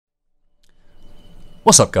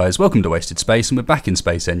What's up guys, welcome to Wasted Space, and we're back in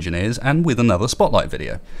Space Engineers and with another Spotlight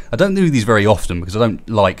video. I don't do these very often because I don't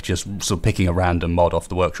like just sort of picking a random mod off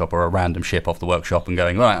the workshop or a random ship off the workshop and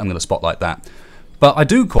going, right, I'm going to spotlight that. But I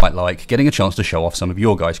do quite like getting a chance to show off some of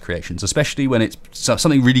your guys' creations, especially when it's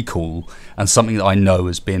something really cool and something that I know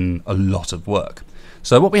has been a lot of work.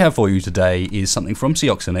 So what we have for you today is something from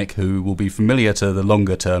SioxerNic, who will be familiar to the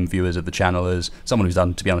longer term viewers of the channel as someone who's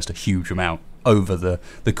done, to be honest, a huge amount over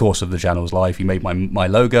the course of the channel's life. He made my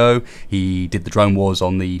logo, he did the Drone Wars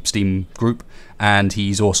on the Steam group, and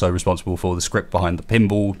he's also responsible for the script behind the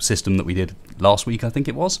pinball system that we did last week, I think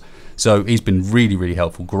it was. So he's been really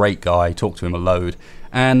helpful, great guy, talked to him a load,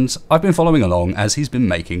 and I've been following along as he's been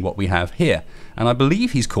making what we have here. And I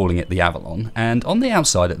believe he's calling it the Avalon, and on the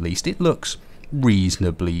outside at least it looks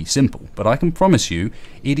reasonably simple, but I can promise you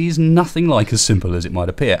it is nothing like as simple as it might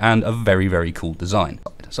appear, and a very cool design.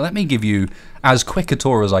 So let me give you as quick a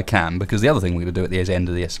tour as I can, because the other thing we're going to do at the end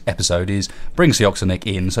of this episode is bring SioxerNic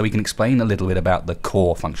in so we can explain a little bit about the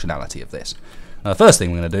core functionality of this. Now, the first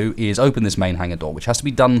thing we're going to do is open this main hangar door, which has to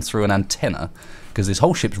be done through an antenna, because this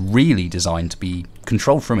whole ship's really designed to be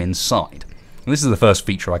controlled from inside. And this is the first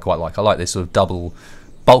feature I quite like. I like this sort of double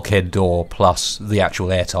bulkhead door plus the actual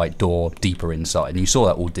airtight door deeper inside, and you saw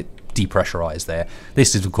that all depressurized there.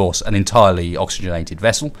 This is of course an entirely oxygenated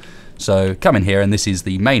vessel. So come in here, and this is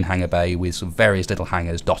the main hangar bay with some various little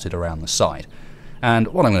hangars dotted around the side. And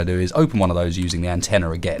what I'm going to do is open one of those using the antenna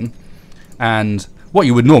again. And what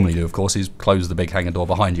you would normally do, of course, is close the big hangar door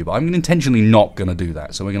behind you, but I'm intentionally not going to do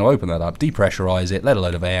that. So we're going to open that up, depressurize it, let a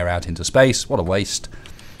load of air out into space. What a waste.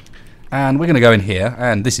 And we're going to go in here,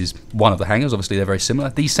 and this is one of the hangars. Obviously they're very similar.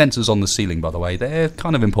 These sensors on the ceiling, by the way, they're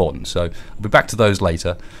kind of important, so I'll be back to those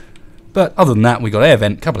later. But other than that, we've got air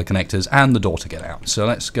vent, a couple of connectors, and the door to get out. So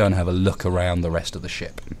let's go and have a look around the rest of the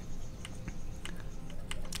ship.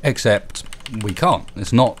 Except we can't.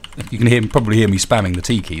 It's not. You can probably hear me spamming the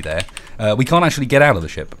T key there. We can't actually get out of the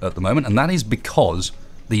ship at the moment, and that is because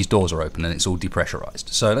these doors are open and it's all depressurized.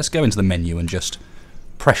 So let's go into the menu and just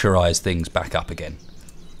pressurize things back up again.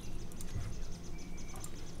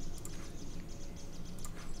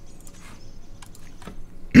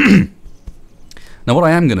 Now what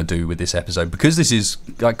I am going to do with this episode, because this is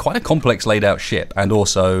quite a complex laid out ship, and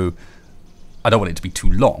also I don't want it to be too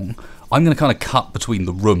long, I'm going to kind of cut between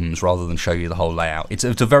the rooms rather than show you the whole layout. It's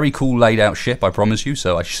a very cool laid out ship, I promise you,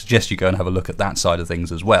 so I suggest you go and have a look at that side of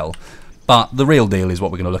things as well. But the real deal is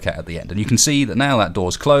what we're going to look at the end. And you can see that now that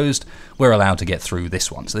door's closed, we're allowed to get through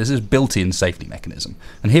this one. So there's this built-in safety mechanism.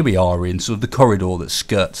 And here we are in sort of the corridor that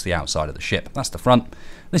skirts the outside of the ship. That's the front,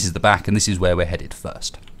 this is the back, and this is where we're headed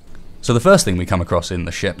first. So the first thing we come across in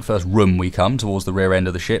the ship, the first room we come towards the rear end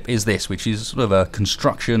of the ship, is this, which is sort of a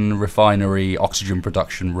construction, refinery, oxygen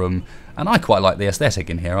production room. And I quite like the aesthetic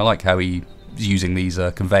in here. I like how he's using these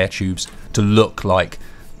conveyor tubes to look like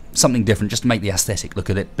something different, just to make the aesthetic look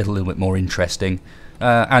at it a little bit more interesting.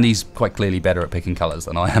 And he's quite clearly better at picking colours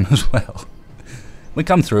than I am as well. We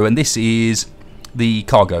come through, and this is the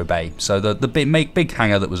cargo bay, so the big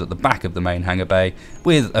hangar that was at the back of the main hangar bay,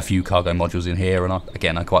 with a few cargo modules in here, and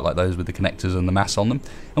again I quite like those with the connectors and the mass on them.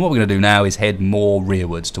 And what we're going to do now is head more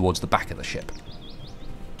rearwards towards the back of the ship.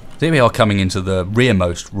 So here we are coming into the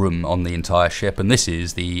rearmost room on the entire ship, and this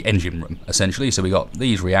is the engine room essentially. So we got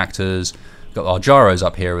these reactors, got our gyros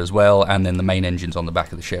up here as well, and then the main engines on the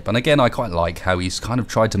back of the ship. And again, I quite like how he's kind of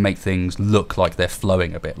tried to make things look like they're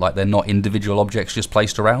flowing a bit, like they're not individual objects just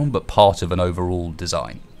placed around, but part of an overall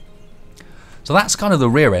design. So that's kind of the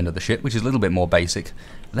rear end of the ship, which is a little bit more basic.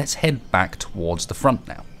 Let's head back towards the front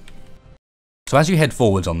now. So as you head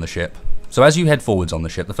forwards on the ship,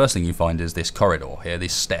 the first thing you find is this corridor here,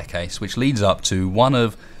 this staircase, which leads up to one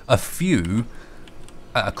of a few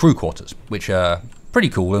crew quarters, which are pretty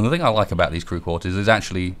cool. And the thing I like about these crew quarters is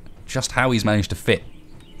actually just how he's managed to fit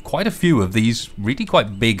quite a few of these really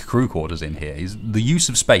quite big crew quarters in here. The use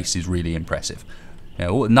of space is really impressive. You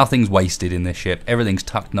know, nothing's wasted in this ship, everything's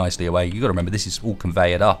tucked nicely away. You've got to remember this is all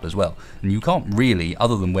conveyed up as well, and you can't really,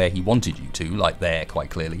 other than where he wanted you to, like there quite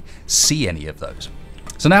clearly, see any of those.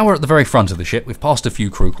 So now we're at the very front of the ship, we've passed a few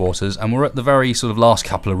crew quarters, and we're at the very sort of last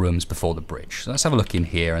couple of rooms before the bridge. So let's have a look in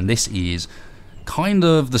here, and this is kind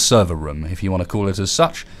of the server room, if you want to call it as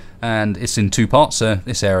such, and it's in two parts. So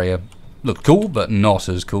this area looked cool, but not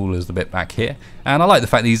as cool as the bit back here. And I like the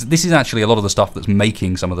fact that this is actually a lot of the stuff that's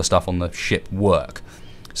making some of the stuff on the ship work.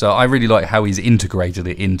 So I really like how he's integrated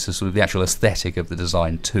it into sort of the actual aesthetic of the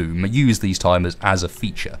design too. Use these timers as a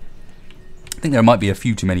feature. I think there might be a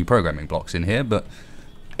few too many programming blocks in here, but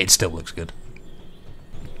it still looks good.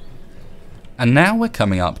 And now we're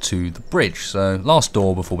coming up to the bridge. So last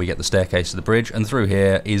door before we get the staircase to the bridge, and through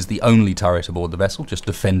here is the only turret aboard the vessel, just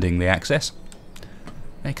defending the access.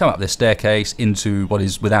 And you come up this staircase into what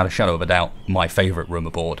is, without a shadow of a doubt, my favourite room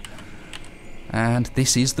aboard. And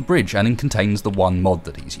this is the bridge, and it contains the one mod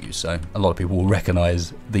that he's used. So a lot of people will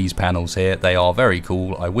recognise these panels here. They are very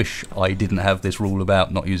cool. I wish I didn't have this rule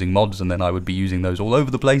about not using mods, and then I would be using those all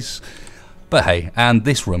over the place. But hey, and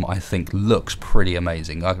this room I think looks pretty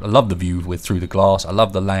amazing. I love the view through the glass. I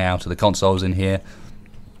love the layout of the consoles in here.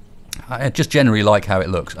 I just generally like how it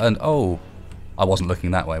looks. And oh, I wasn't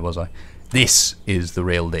looking that way, was I? This is the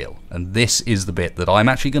real deal. And this is the bit that I'm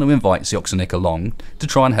actually going to invite SioxerNic along to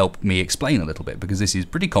try and help me explain a little bit, because this is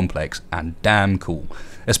pretty complex and damn cool.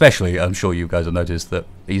 Especially, I'm sure you guys have noticed that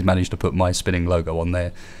he's managed to put my spinning logo on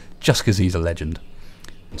there just because he's a legend.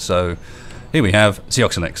 So here we have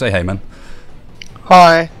SioxerNic. Say hey, man.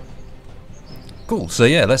 Hi. Cool, so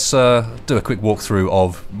yeah, let's do a quick walkthrough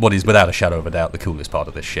of what is without a shadow of a doubt the coolest part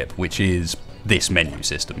of this ship, which is this menu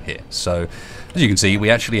system here. So as you can see, we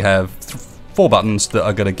actually have 4 buttons that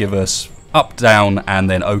are going to give us up, down, and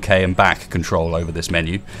then OK and back control over this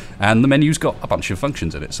menu. And the menu's got a bunch of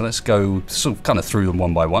functions in it, so let's go sort of kind of through them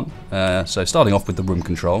one by one. So starting off with the room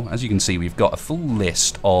control, as you can see, we've got a full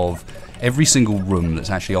list of every single room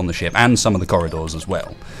that's actually on the ship, and some of the corridors as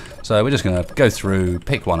well. So we're just going to go through,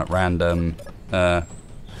 pick one at random.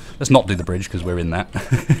 Let's not do the bridge because we're in that.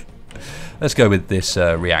 Let's go with this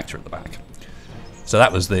reactor at the back. So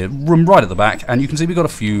that was the room right at the back, and you can see we've got a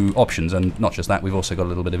few options, and not just that, we've also got a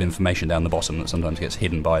little bit of information down the bottom that sometimes gets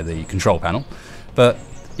hidden by the control panel. But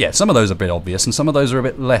yeah, some of those are a bit obvious, and some of those are a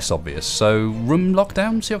bit less obvious. So room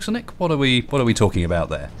lockdown, SioxerNic, what are we talking about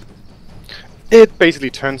there? It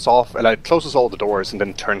basically turns off, it closes all the doors and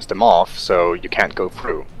then turns them off, so you can't go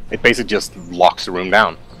through. It basically just locks the room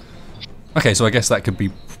down. Okay, so I guess that could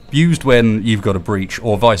be used when you've got a breach,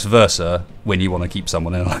 or vice versa, when you want to keep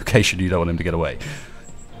someone in a location you don't want him to get away.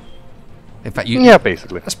 In fact, yeah,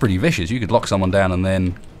 basically. That's pretty vicious. You could lock someone down and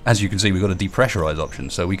then, as you can see, we've got a depressurize option.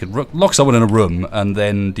 So we could lock someone in a room and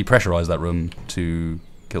then depressurize that room to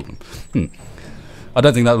kill them. I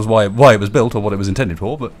don't think that was why it was built or what it was intended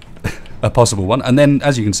for, but a possible one. And then,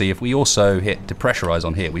 as you can see, if we also hit depressurize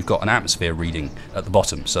on here, we've got an atmosphere reading at the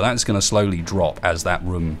bottom. So that's going to slowly drop as that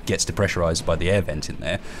room gets depressurized by the air vent in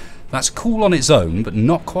there. That's cool on its own, but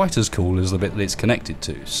not quite as cool as the bit that it's connected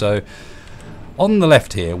to. So on the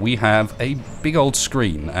left here, we have a big old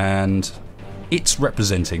screen, and it's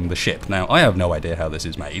representing the ship. Now, I have no idea how this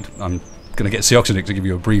is made. I'm going to get SioxerNic to give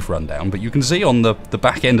you a brief rundown, but you can see on the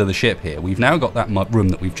back end of the ship here, we've now got that room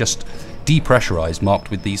that we've just depressurized, marked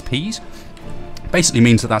with these P's. Basically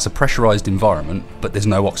means that that's a pressurized environment, but there's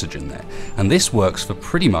no oxygen there. And this works for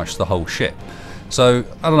pretty much the whole ship. So,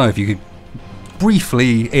 I don't know if you could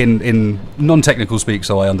briefly, in non-technical speak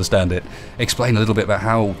so I understand it, explain a little bit about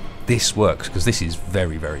how this works, because this is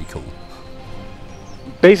very, very cool.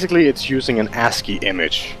 Basically, it's using an ASCII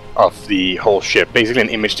image of the whole ship, basically an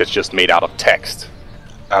image that's just made out of text.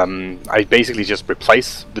 I basically just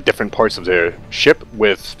replace the different parts of the ship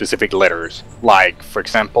with specific letters. Like, for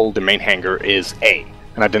example, the main hangar is A,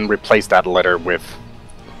 and I then replace that letter with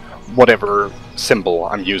whatever symbol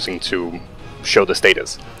I'm using to show the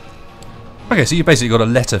status. Okay, so you basically got a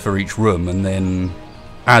letter for each room, and then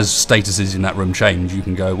as statuses in that room change, you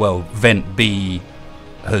can go, well, vent B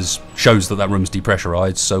shows that room's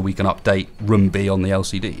depressurized, so we can update room B on the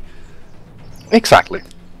LCD. Exactly.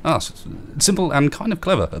 Ah, simple and kind of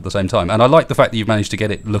clever at the same time. And I like the fact that you've managed to get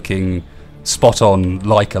it looking spot on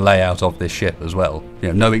like a layout of this ship as well.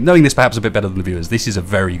 You know, knowing this perhaps a bit better than the viewers, this is a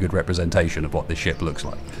very good representation of what this ship looks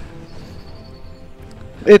like.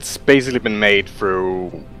 It's basically been made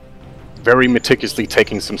through very meticulously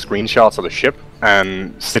taking some screenshots of the ship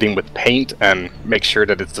and sitting with paint and make sure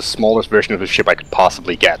that it's the smallest version of the ship I could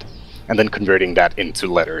possibly get, and then converting that into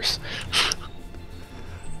letters.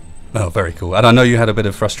 Oh, very cool. And I know you had a bit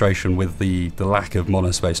of frustration with the lack of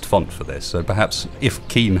monospaced font for this, so perhaps if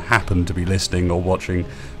Keen happened to be listening or watching,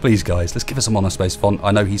 please guys, let's give us a monospaced font.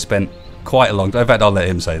 I know he spent quite a long time, in fact I'll let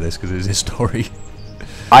him say this because it's his story.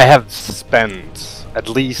 I have spent at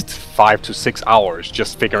least 5 to 6 hours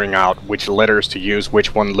just figuring out which letters to use,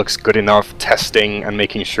 which one looks good enough, testing and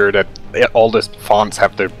making sure that all the fonts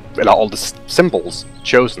have all the symbols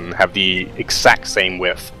chosen have the exact same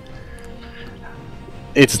width.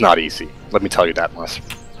 It's not easy, let me tell you that much.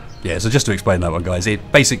 Yeah, so just to explain that one, guys,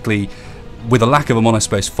 it basically, with a lack of a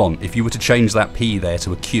monospaced font, if you were to change that P there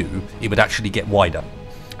to a Q, it would actually get wider.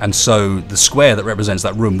 And so the square that represents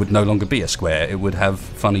that room would no longer be a square, it would have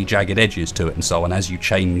funny jagged edges to it and so on. As you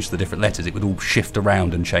change the different letters, it would all shift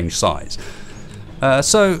around and change size.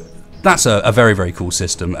 So that's a very, very cool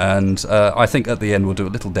system, and I think at the end we'll do a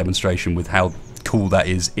little demonstration with how cool that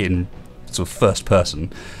is in sort of first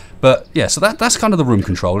person. But yeah, so that's kind of the room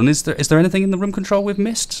control. And is there anything in the room control we've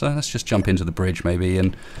missed? So let's just jump into the bridge maybe.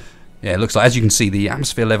 And yeah, it looks like, as you can see, the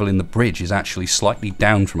atmosphere level in the bridge is actually slightly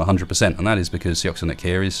down from 100%, and that is because SioxerNic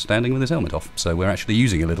here is standing with his helmet off. So we're actually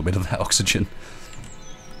using a little bit of that oxygen.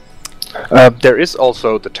 There is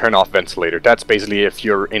also the turn-off ventilator. That's basically if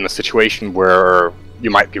you're in a situation where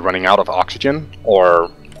you might be running out of oxygen,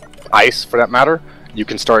 or ice for that matter. You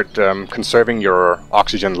can start conserving your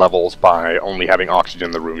oxygen levels by only having oxygen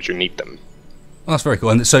in the rooms you need them. Well, that's very cool.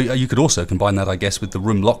 And so you could also combine that, I guess, with the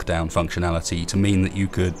room lockdown functionality to mean that you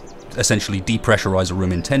could essentially depressurize a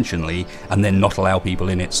room intentionally and then not allow people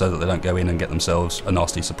in it so that they don't go in and get themselves a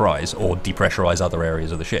nasty surprise, or depressurize other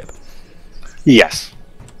areas of the ship. Yes.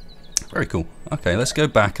 Very cool. Okay, let's go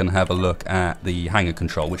back and have a look at the hangar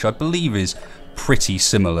control, which I believe is pretty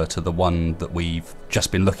similar to the one that we've just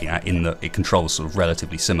been looking at, in that it controls sort of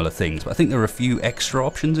relatively similar things. But I think there are a few extra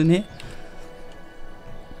options in here.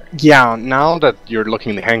 Yeah, now that you're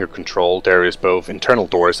looking at the hangar control, there is both internal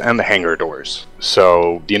doors and the hangar doors.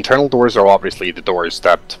 So the internal doors are obviously the doors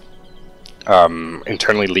that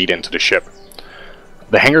internally lead into the ship.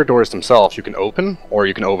 The hangar doors themselves you can open or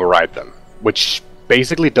you can override them, which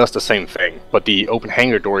basically does the same thing, but the open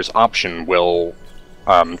hangar doors option will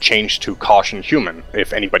change to caution human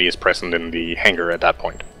if anybody is present in the hangar at that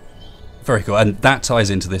point. Very cool, and that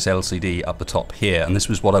ties into this LCD up the top here, and this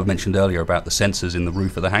was what I mentioned earlier about the sensors in the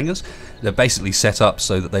roof of the hangars. They're basically set up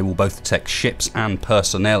so that they will both detect ships and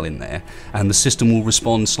personnel in there, and the system will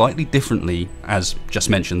respond slightly differently, as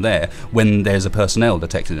just mentioned there, when there's a personnel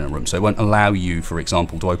detected in a room. So it won't allow you, for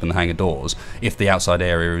example, to open the hangar doors if the outside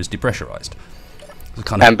area is depressurized.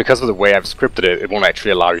 And because of the way I've scripted it, it won't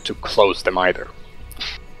actually allow you to close them either.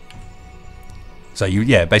 So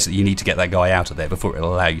basically you need to get that guy out of there before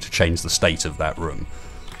it'll allow you to change the state of that room.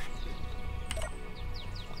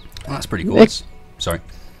 Well, that's pretty cool. Sorry.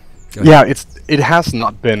 Yeah, it has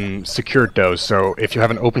not been secured though, so if you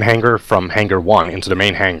have an open hangar from hangar 1 into the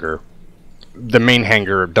main hangar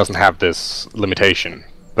doesn't have this limitation.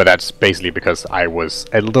 But that's basically because I was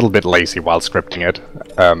a little bit lazy while scripting it.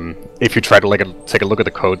 If you try to take a look at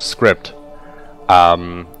the code script,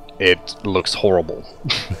 it looks horrible.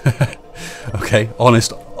 Okay,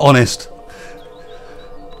 honest.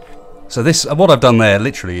 So this, what I've done there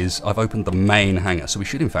literally is I've opened the main hangar. So we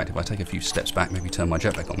should, in fact, if I take a few steps back, maybe turn my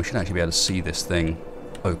jetpack on, we should actually be able to see this thing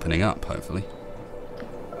opening up, hopefully.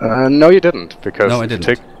 No, you didn't, because no, I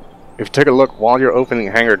didn't. If you take a look while you're opening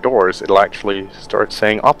hangar doors, it'll actually start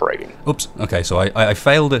saying operating. Oops, okay, so I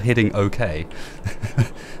failed at hitting OK.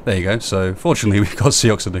 There you go, so fortunately we've got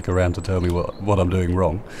SioxerNic around to tell me what I'm doing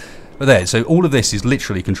wrong. But there, so all of this is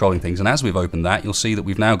literally controlling things, and as we've opened that, you'll see that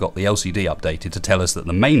we've now got the LCD updated to tell us that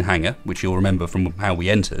the main hangar, which you'll remember from how we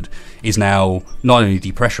entered, is now not only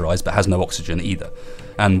depressurized but has no oxygen either.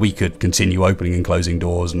 And we could continue opening and closing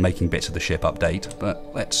doors and making bits of the ship update,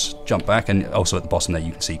 but let's jump back, and also at the bottom there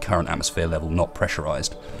you can see current atmosphere level not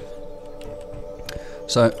pressurized.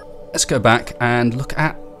 So let's go back and look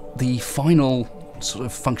at the final sort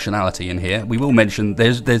of functionality in here. We will mention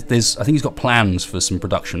there's I think he's got plans for some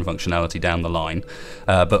production functionality down the line,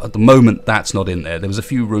 but at the moment that's not in there. There was a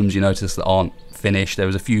few rooms you noticed that aren't finished. There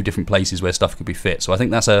was a few different places where stuff could be fit, so I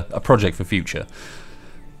think that's a project for future.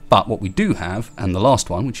 But what we do have, and the last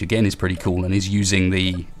one, which again is pretty cool and is using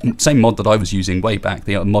the same mod that I was using way back,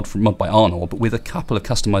 the mod by Arnold, but with a couple of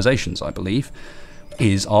customizations, I believe,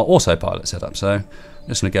 is our autopilot setup. So I'm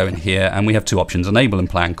just going to go in here, and we have two options, enable and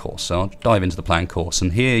plan course. So I'll dive into the plan course,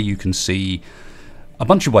 and here you can see a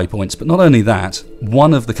bunch of waypoints, but not only that,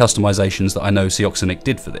 one of the customizations that I know SioxerNic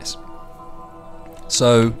did for this.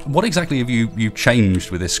 So what exactly have you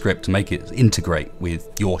changed with this script to make it integrate with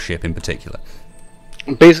your ship in particular?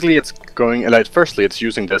 Basically, it's going. Firstly, it's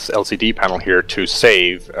using this LCD panel here to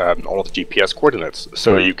save all of the GPS coordinates,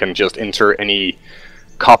 so you can just enter any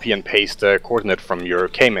copy and paste coordinate from your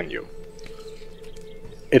K menu.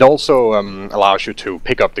 It also allows you to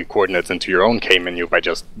pick up the coordinates into your own K menu by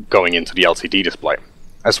just going into the LCD display.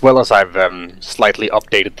 As well as I've slightly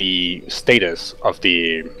updated the status of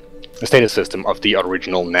the status system of the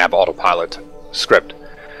original nav autopilot script.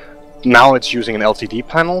 Now it's using an LCD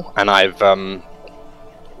panel, and I've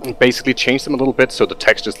basically changed them a little bit so the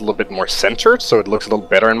text is a little bit more centered, so it looks a little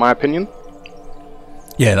better in my opinion.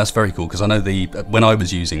 Yeah, that's very cool, because I know when I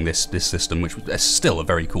was using this system, which is still a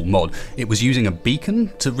very cool mod, it was using a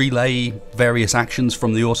beacon to relay various actions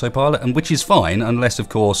from the autopilot, and which is fine, unless of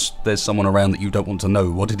course there's someone around that you don't want to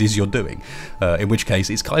know what it is you're doing, in which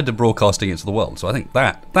case it's kind of broadcasting it to the world. So I think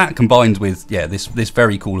that combined with this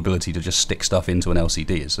very cool ability to just stick stuff into an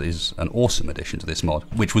LCD is an awesome addition to this mod,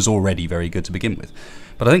 which was already very good to begin with.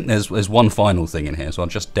 But I think there's one final thing in here, so I'll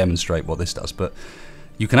just demonstrate what this does. But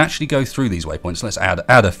you can actually go through these waypoints. Let's add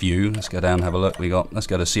a few. Let's go down and have a look. Let's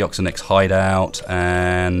go to SioxerNic's hideout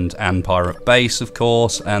and Pirate Base, of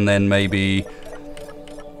course, and then maybe.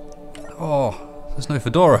 Oh, there's no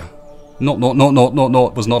Fedora. Not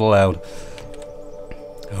was not allowed.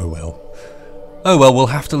 Oh well. Oh well. We'll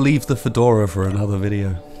have to leave the Fedora for another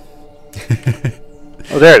video.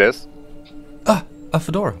 Oh, there it is. Ah, a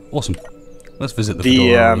Fedora. Awesome. Let's visit the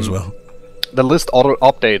Fedora as well. The list auto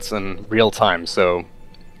updates in real time, so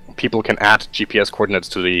people can add GPS coordinates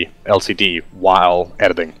to the LCD while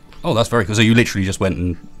editing. Oh, that's very cool. So you literally just went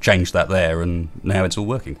and changed that there, and now it's all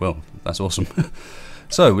working. Well, that's awesome.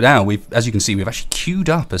 So now as you can see, we've actually queued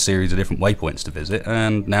up a series of different waypoints to visit,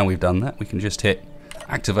 and now we've done that, we can just hit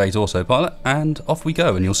activate autopilot, and off we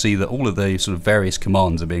go. And you'll see that all of the sort of various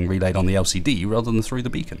commands are being relayed on the LCD rather than through the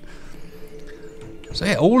beacon. So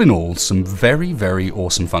yeah, all in all, some very, very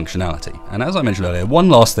awesome functionality. And as I mentioned earlier, one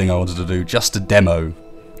last thing I wanted to do just to demo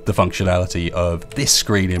the functionality of this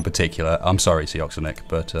screen in particular. I'm sorry, SioxerNic,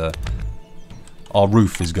 but our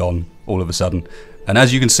roof is gone all of a sudden. And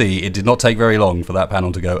as you can see, it did not take very long for that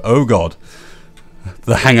panel to go, oh god,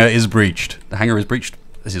 the hangar is breached. The hangar is breached?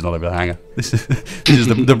 This is not over the hangar. This is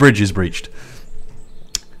the bridge is breached.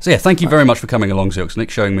 So yeah, thank you very much for coming along, SioxerNic,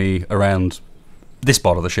 showing me around this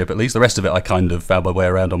part of the ship at least. The rest of it I kind of found my way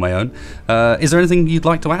around on my own. Is there anything you'd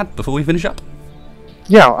like to add before we finish up?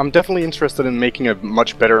 Yeah, I'm definitely interested in making a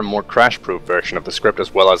much better and more crash-proof version of the script,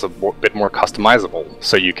 as well as a bit more customizable,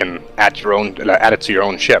 so you can add it to your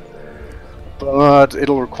own ship. But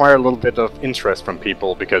it'll require a little bit of interest from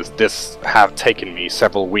people, because this have taken me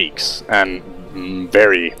several weeks and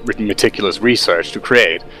very meticulous research to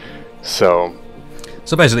create. So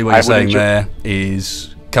basically what you're saying there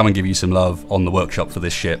is, come and give you some love on the workshop for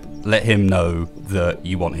this ship. Let him know that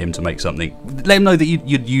you want him to make something. Let him know that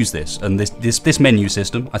you'd use this. And this menu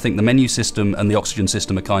system, I think the menu system and the oxygen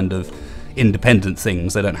system are kind of independent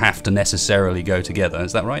things. They don't have to necessarily go together.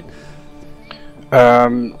 Is that right?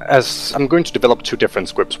 As I'm going to develop two different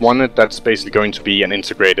scripts. One that's basically going to be an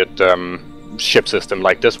integrated ship system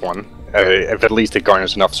like this one, if at least it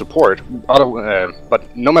garners enough support.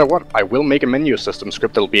 But no matter what, I will make a menu system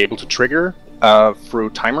script that will be able to trigger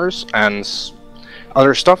through timers and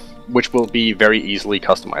other stuff, which will be very easily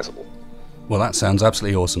customizable. Well, that sounds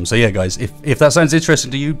absolutely awesome. So yeah, guys, if that sounds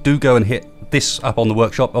interesting to you, do go and hit this up on the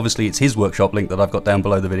workshop. Obviously, it's his workshop link that I've got down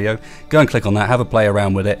below the video. Go and click on that, have a play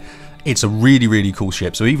around with it. It's a really, really cool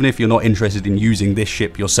ship, so even if you're not interested in using this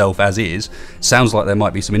ship yourself as is, sounds like there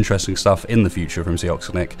might be some interesting stuff in the future from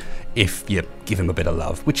SioxerNic if you give him a bit of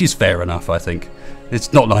love, which is fair enough, I think.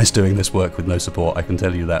 It's not nice doing this work with no support, I can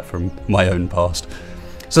tell you that from my own past.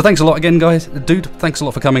 So thanks a lot again, guys. Dude, thanks a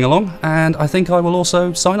lot for coming along, and I think I will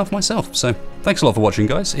also sign off myself. So thanks a lot for watching,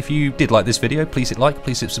 guys. If you did like this video, please hit like,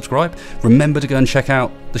 please hit subscribe. Remember to go and check out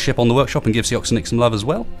the ship on the workshop and give SioxerNic some love as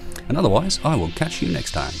well. And otherwise, I will catch you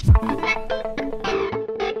next time.